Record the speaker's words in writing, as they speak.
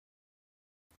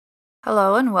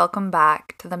Hello and welcome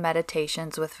back to the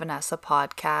Meditations with Vanessa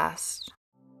podcast.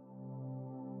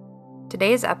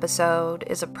 Today's episode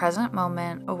is a present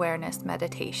moment awareness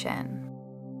meditation.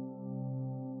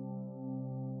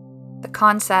 The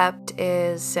concept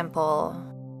is simple,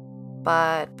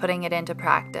 but putting it into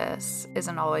practice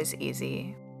isn't always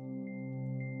easy.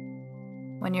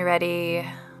 When you're ready,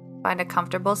 find a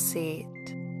comfortable seat.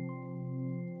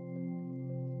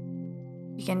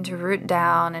 Begin to root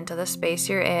down into the space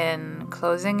you're in,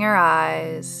 closing your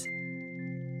eyes.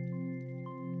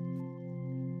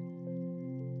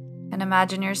 And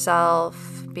imagine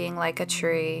yourself being like a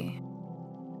tree,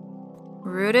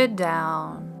 rooted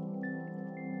down,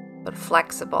 but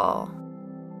flexible,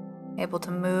 able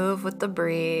to move with the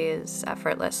breeze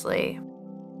effortlessly.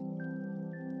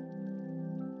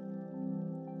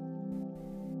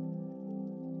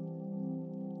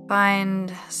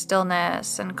 Find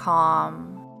stillness and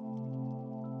calm.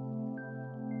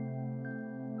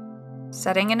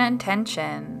 Setting an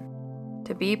intention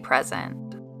to be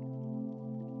present.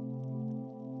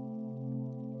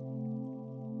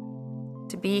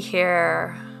 To be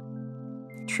here,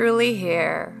 truly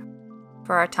here,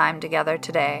 for our time together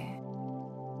today.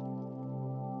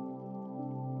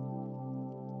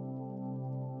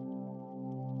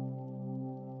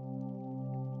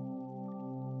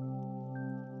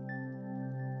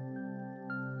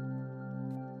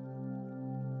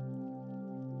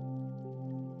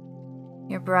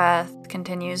 Your breath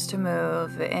continues to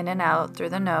move in and out through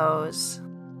the nose.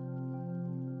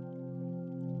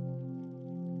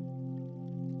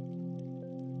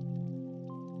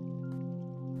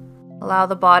 Allow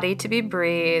the body to be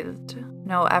breathed,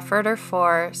 no effort or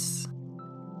force.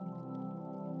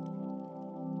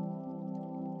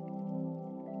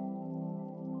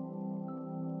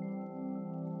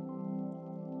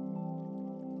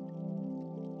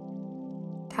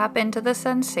 Tap into the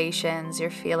sensations you're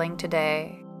feeling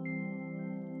today.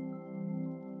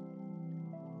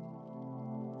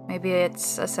 Maybe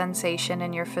it's a sensation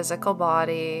in your physical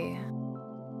body,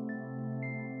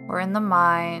 or in the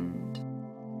mind,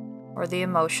 or the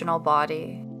emotional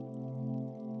body.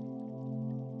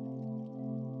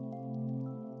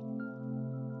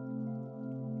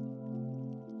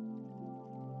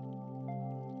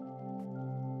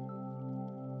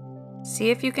 See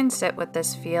if you can sit with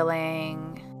this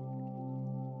feeling.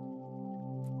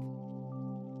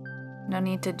 No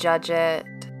need to judge it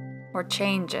or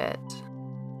change it,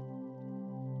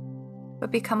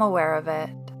 but become aware of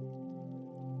it.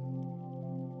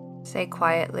 Say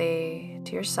quietly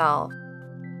to yourself,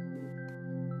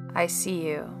 I see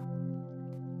you.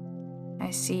 I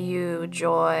see you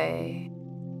joy.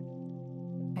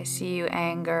 I see you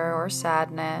anger or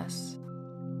sadness.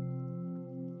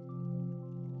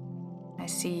 I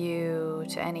see you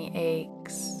to any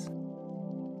aches,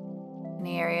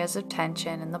 any areas of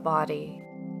tension in the body.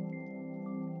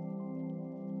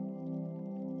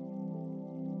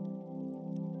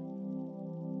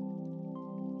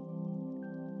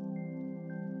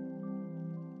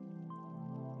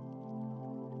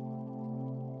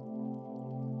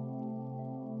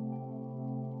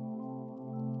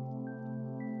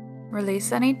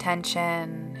 Release any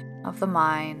tension of the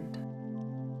mind.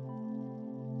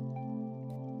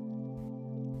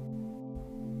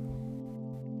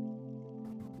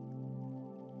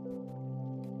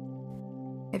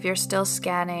 If you're still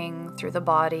scanning through the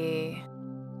body,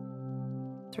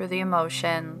 through the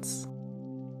emotions,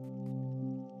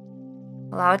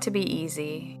 allow it to be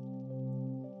easy.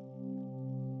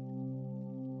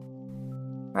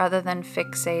 Rather than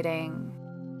fixating,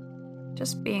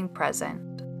 just being present.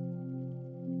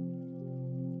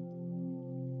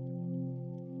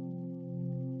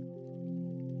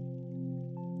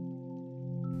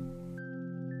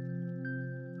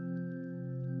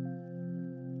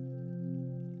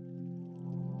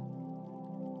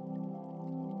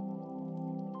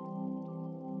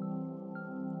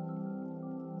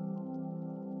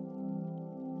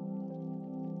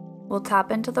 We'll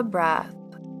tap into the breath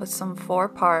with some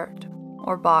 4-part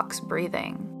or box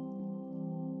breathing.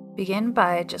 Begin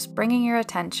by just bringing your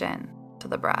attention to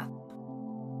the breath,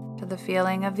 to the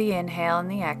feeling of the inhale and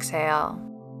the exhale.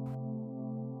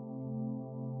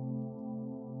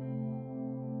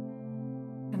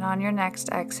 And on your next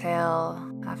exhale,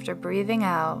 after breathing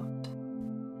out,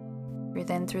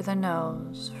 breathe in through the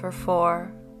nose for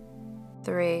 4,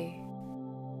 3,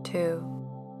 2,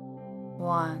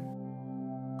 1.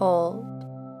 Hold.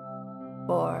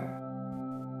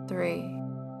 4, 3,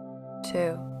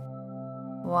 2,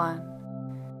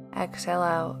 1. Exhale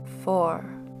out.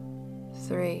 4,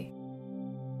 3,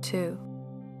 2,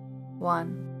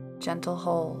 1. Gentle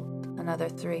hold. Another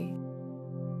 3,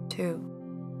 2,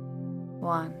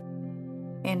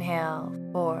 1. Inhale,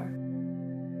 4,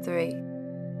 3,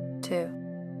 2,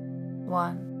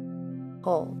 1.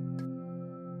 Hold,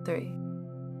 3,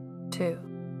 2,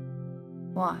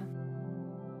 1.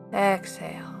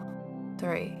 Exhale,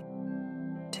 3,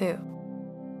 2,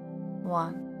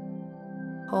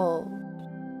 1. Hold,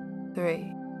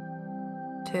 3,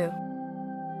 2,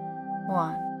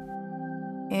 1.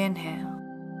 Inhale,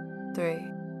 3,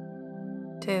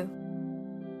 2,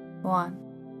 1.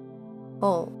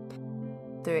 Hold,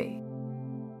 3,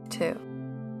 2,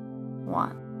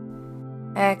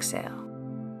 1.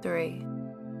 Exhale, 3,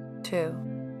 2,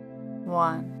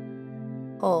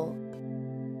 1. Hold,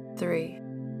 3,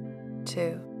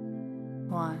 2,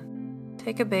 1.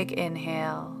 Take a big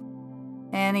inhale,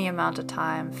 any amount of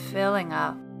time filling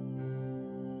up.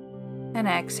 And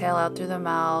exhale out through the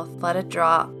mouth, let it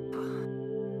drop,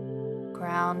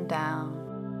 ground down.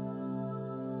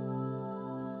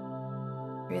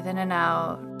 Breathe in and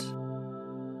out.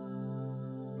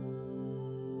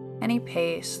 Any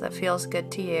pace that feels good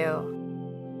to you.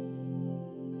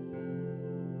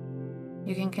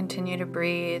 You can continue to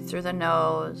breathe through the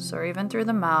nose or even through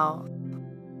the mouth.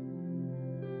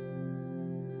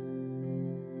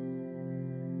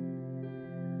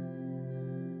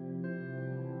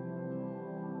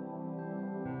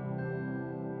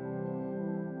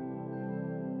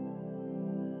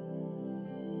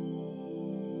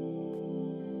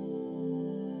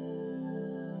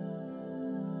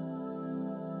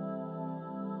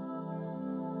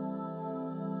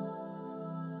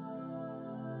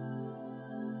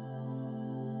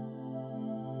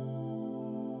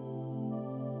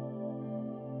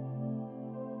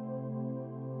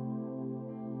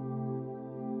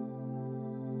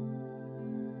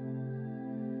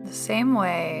 The same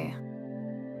way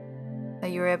that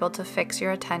you were able to fix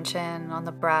your attention on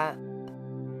the breath,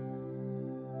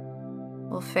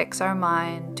 we'll fix our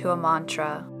mind to a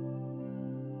mantra.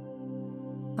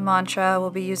 The mantra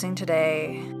we'll be using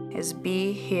today is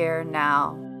 "Be Here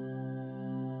Now."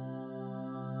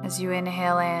 As you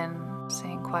inhale in,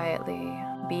 saying quietly,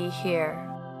 "Be here."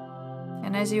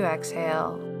 And as you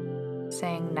exhale,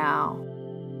 saying "Now."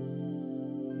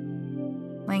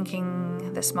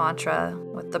 Linking this mantra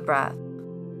with the breath.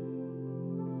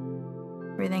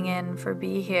 Breathing in for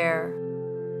 "Be Here"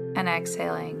 and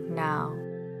exhaling "Now."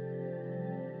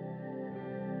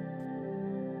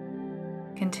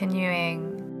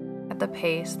 Continuing at the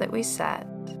pace that we set,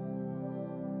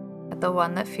 at the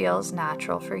one that feels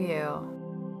natural for you.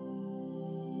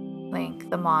 Link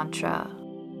the mantra,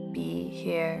 "Be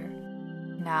Here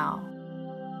Now."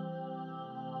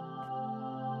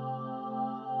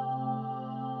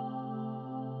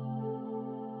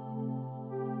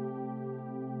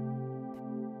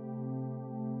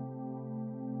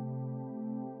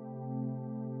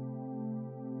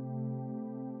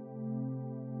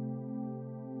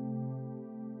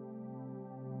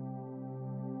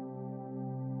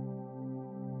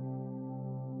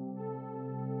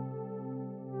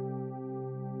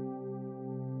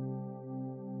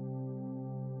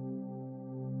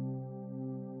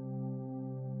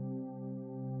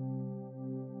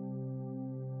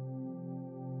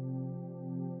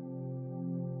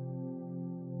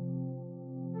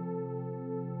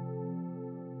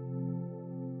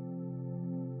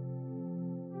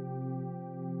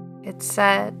 It's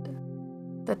said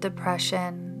that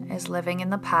depression is living in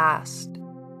the past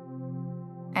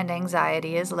and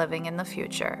anxiety is living in the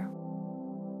future.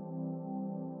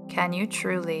 Can you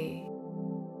truly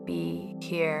be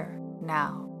here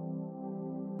now?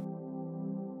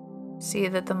 See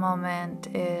that the moment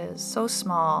is so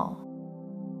small,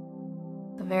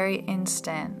 the very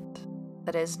instant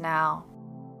that is now.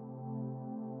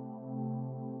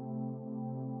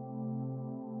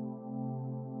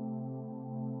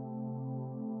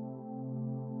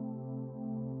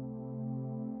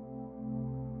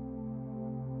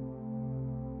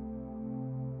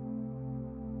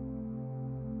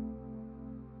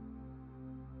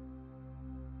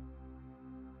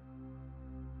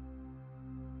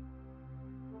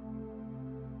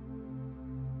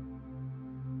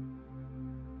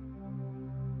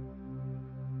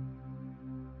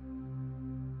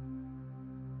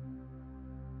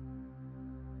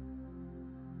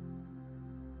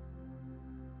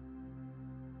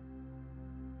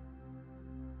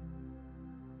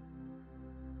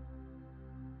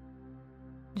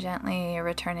 Gently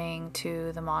returning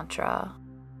to the mantra,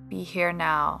 "Be here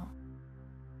now,"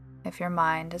 if your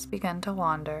mind has begun to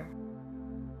wander.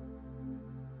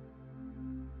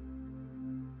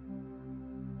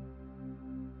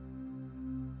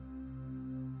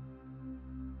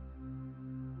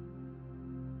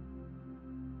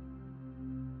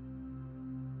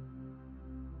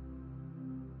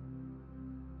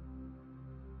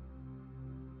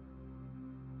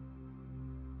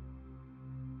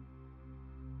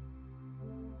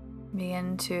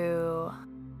 Begin to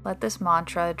let this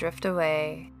mantra drift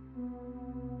away,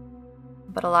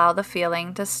 but allow the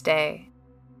feeling to stay.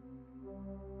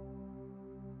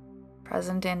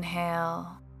 Present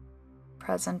inhale,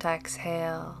 present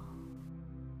exhale.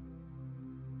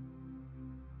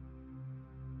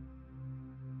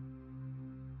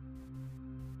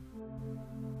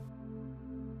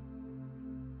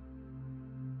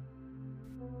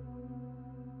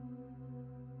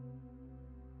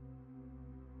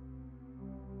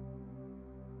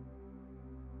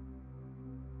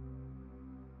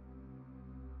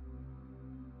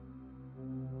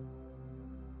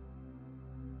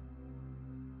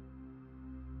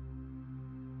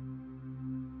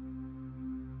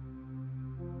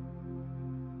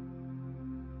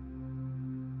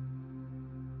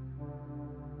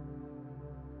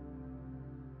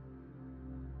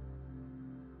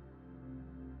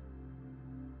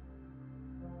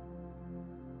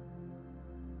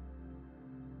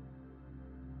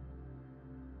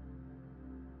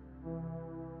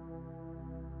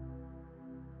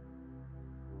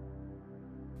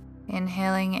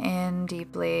 Inhaling in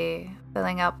deeply,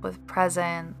 filling up with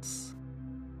presence,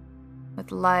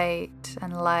 with light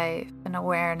and life and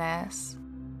awareness.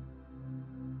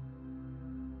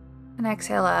 And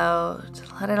exhale out,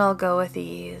 let it all go with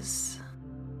ease.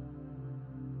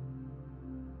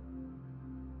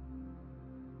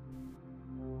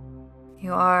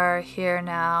 You are here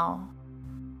now.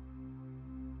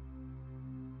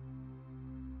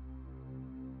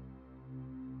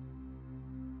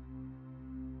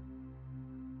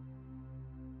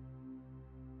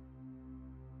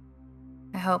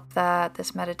 I hope that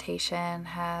this meditation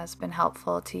has been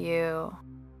helpful to you.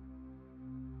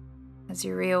 As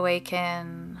you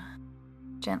reawaken,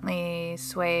 gently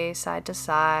sway side to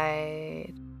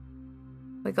side.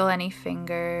 Wiggle any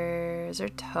fingers or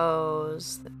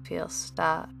toes that feel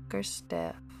stuck or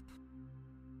stiff.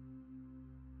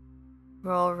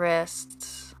 Roll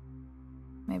wrists,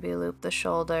 maybe loop the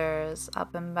shoulders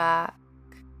up and back.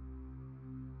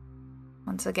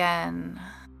 Once again,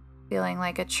 feeling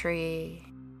like a tree,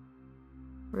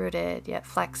 rooted yet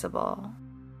flexible.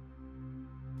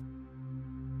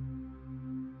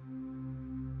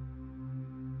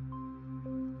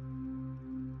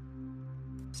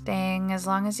 Staying as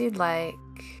long as you'd like,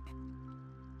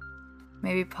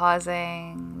 maybe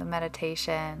pausing the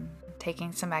meditation,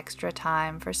 taking some extra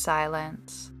time for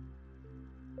silence.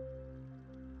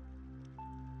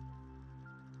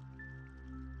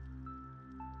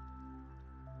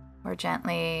 Or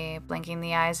gently blinking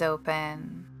the eyes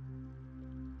open,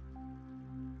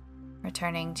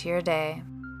 returning to your day.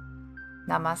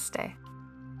 Namaste.